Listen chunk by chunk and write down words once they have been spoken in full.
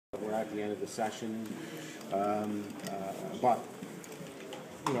We're at the end of the session, but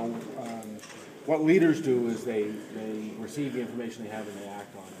you know, what leaders do is they receive the information they have and they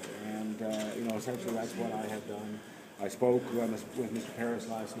act on it. And you know, essentially that's what I have done. I spoke with Mr. Paris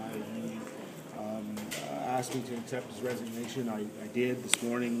last night. He asked me to accept his resignation. I did. This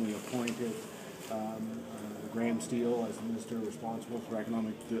morning we appointed Graham Steele as the Minister responsible for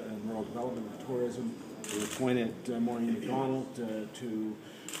Economic and Rural Development and Tourism. We appointed Maureen McDonald to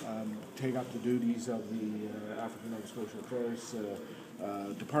take up the duties of the African Nova Scotia Affairs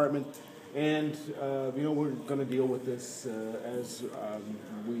Department. And you know, we're going to deal with this as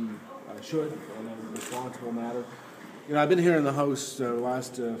we should in a responsible manner. You know, I've been here in the House the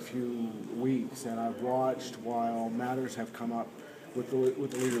last few weeks, and I've watched while matters have come up with the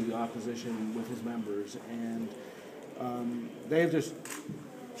Leader of the Opposition, with his members, and they've just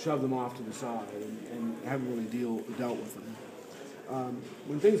shoved them off to the side and haven't really dealt with them.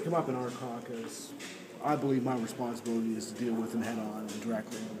 When things come up in our caucus, I believe my responsibility is to deal with them head on and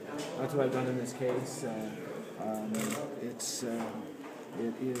directly. That's what I've done in this case.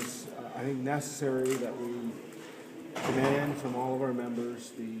 It is, I think, necessary that we demand from all of our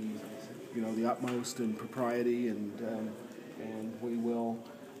members the utmost in propriety, and we will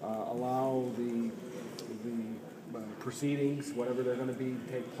allow the proceedings, whatever they're going to be,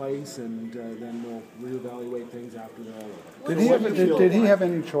 take place, and then we'll reevaluate things after they're all over. Did he have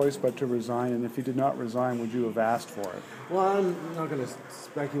any choice but to resign? And if he did not resign, would you have asked for it? Well, I'm not going to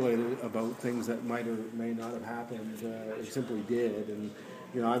speculate about things that might or may not have happened. It simply did, and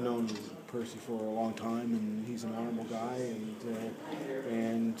you know, I've known Percy for a long time, and he's an honorable guy,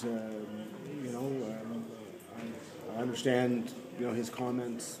 and you know, I understand, you know, his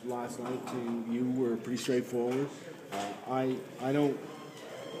comments last night to you were pretty straightforward. I don't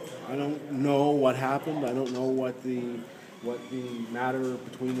know what happened. I don't know what the matter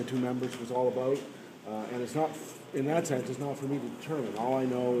between the two members was all about, and it's not, in that sense, it's not for me to determine. All I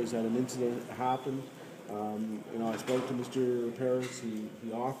know is that an incident happened. You know, I spoke to Mr. Paris. He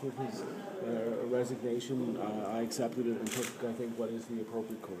offered his resignation. I accepted it and took, I think, what is the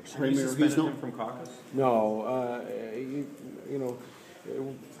appropriate course. Have you suspended him from caucus? No. You know,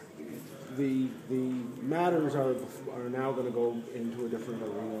 the matters are now going to go into a different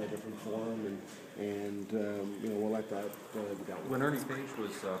arena, a different forum, and you know, we'll let that be dealt with. When Ernie Page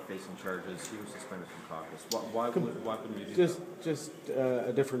was facing charges, he was suspended from caucus. Why couldn't you do that? Just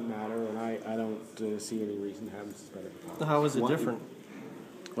a different matter, and I don't see any reason to have him suspended from caucus. How is it different?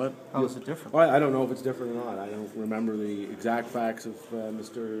 What? How is it different? Well, I don't know if it's different or not. I don't remember the exact facts of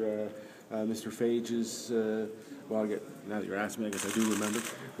Mr. Page's. Well, now that you're asking me, I guess I do remember.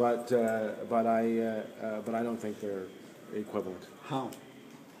 But I don't think they're equivalent. How?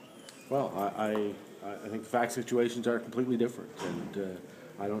 Well, I think the fact situations are completely different, and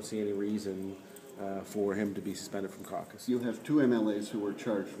I don't see any reason for him to be suspended from caucus. You have two MLAs who were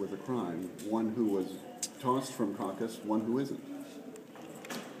charged with a crime, one who was tossed from caucus, one who isn't.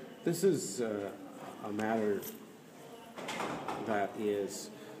 This is a matter that is,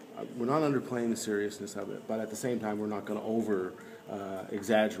 we're not underplaying the seriousness of it, but at the same time we're not going to over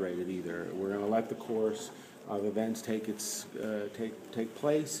exaggerate it either. We're going to let the course of events take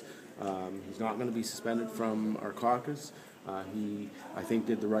place. He's not going to be suspended from our caucus. He, I think,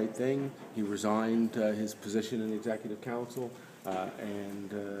 did the right thing. He resigned his position in the Executive Council,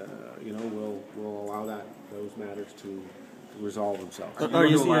 and you know, we'll allow those matters to resolve themselves. Are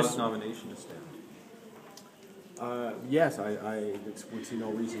you allow his nomination to stand? Yes, I would see no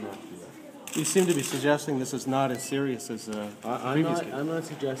reason not to do that. You seem to be suggesting this is not as serious as previous case. I'm not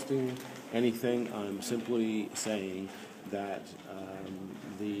suggesting anything. I'm simply saying that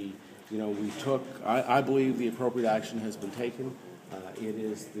I believe the appropriate action has been taken. It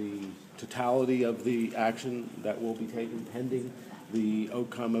is the totality of the action that will be taken pending the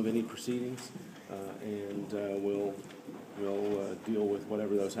outcome of any proceedings, and we'll deal with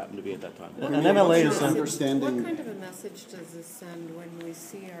whatever those happen to be at that time. An MLA is understanding. What kind of a message does this send when we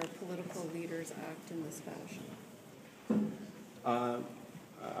see our political leaders act in this fashion?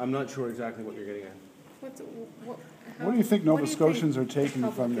 I'm not sure exactly what you're getting at. What do you think Nova Scotians are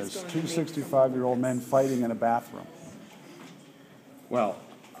taking from this? Two 65-year-old men fighting in a bathroom. Well,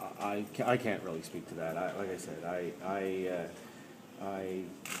 I can't really speak to that. Like I said, I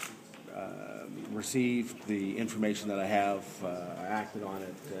received the information that I have. I acted on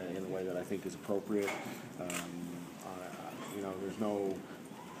it in a way that I think is appropriate. You know, there's no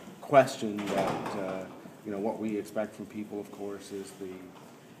question that you know, what we expect from people, of course, is the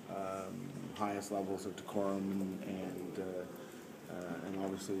highest levels of decorum and and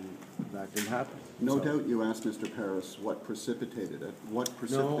obviously that didn't happen. No So- doubt you asked Mr. Paris what precipitated it. What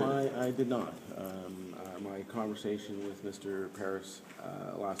precipitated No, it? I did not. My conversation with Mr. Paris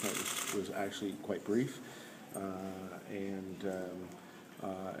last night was actually quite brief, and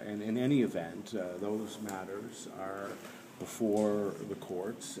in any event, those matters are before the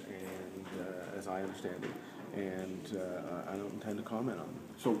courts, and as I understand it, and I don't intend to comment on them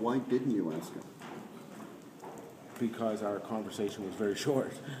So why didn't you ask him? because our conversation was very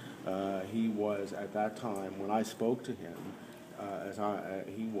short. He was at that time when I spoke to him.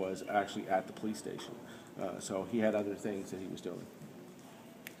 He was actually at the police station, so he had other things that he was doing.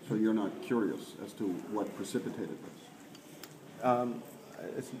 So you're not curious as to what precipitated this?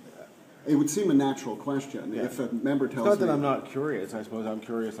 It would seem a natural question. Yeah. If a member It's tells not me... that I'm not curious. I suppose I'm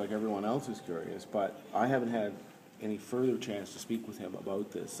curious like everyone else is curious, but I haven't had any further chance to speak with him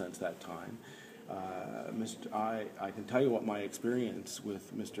about this since that time. I can tell you what my experience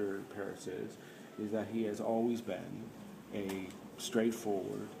with Mr. Paris is that he has always been a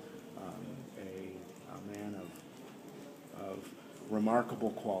straightforward, a man of remarkable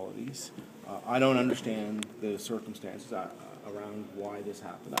qualities. I don't understand the circumstances around why this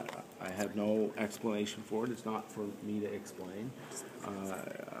happened. I have no explanation for it. It's not for me to explain.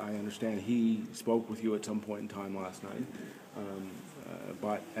 I understand he spoke with you at some point in time last night,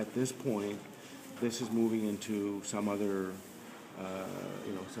 but at this point, this is moving into some other,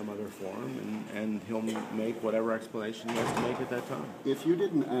 some other forum, and he'll make whatever explanation he has to make at that time. If you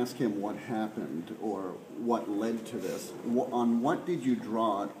didn't ask him what happened or what led to this, on what did you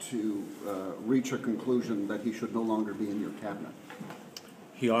draw to reach a conclusion that he should no longer be in your cabinet?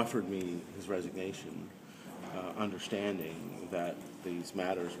 He offered me his resignation, understanding that these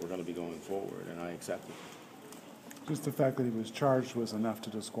matters were going to be going forward, and I accepted. Just the fact that he was charged was enough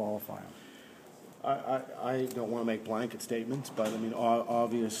to disqualify him. I don't want to make blanket statements, but I mean,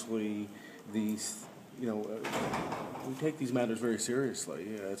 obviously, these, we take these matters very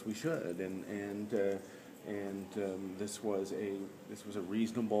seriously, as we should, and this was a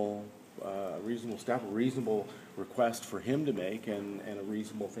reasonable step, a reasonable request for him to make, and a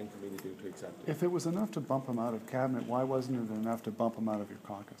reasonable thing for me to do to accept it. If it was enough to bump him out of cabinet, why wasn't it enough to bump him out of your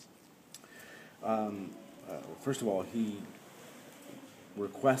caucus? First of all, he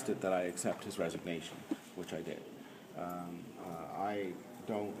requested that I accept his resignation, which I did.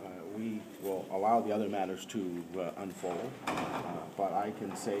 We will allow the other matters to unfold, but I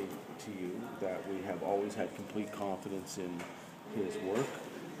can say to you that we have always had complete confidence in his work,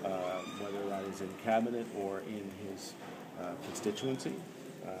 whether that is in cabinet or in his constituency.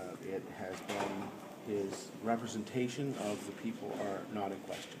 It has been his representation of the people are not in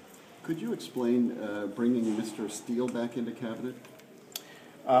question. Could you explain bringing Mr. Steele back into cabinet?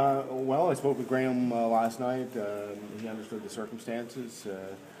 Well, I spoke with Graham last night. He understood the circumstances.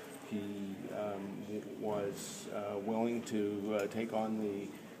 He was willing to take on the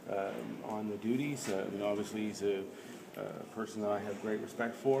duties. Obviously, he's a person that I have great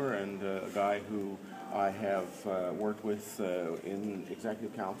respect for, and a guy who I have worked with in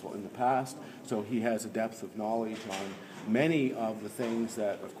executive council in the past. So he has a depth of knowledge on many of the things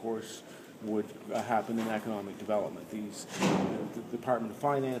that, of course, would happen in economic development. These, the Department of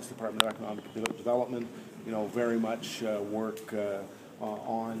Finance, Department of Economic Development, very much work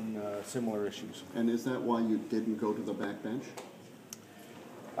on similar issues. And is that why you didn't go to the backbench?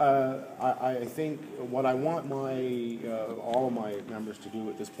 I think what I want all of my members to do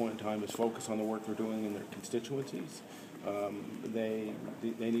at this point in time is focus on the work they're doing in their constituencies. They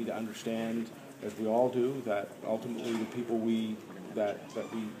need to understand, as we all do, that ultimately the people that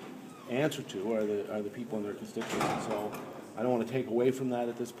we answer to are the people in their constituency. So I don't want to take away from that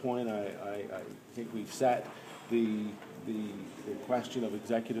at this point. I think we've set the question of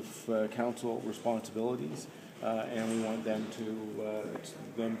executive council responsibilities, and we want them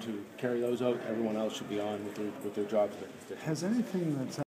to carry those out. Everyone else should be on with their jobs. Has anything that's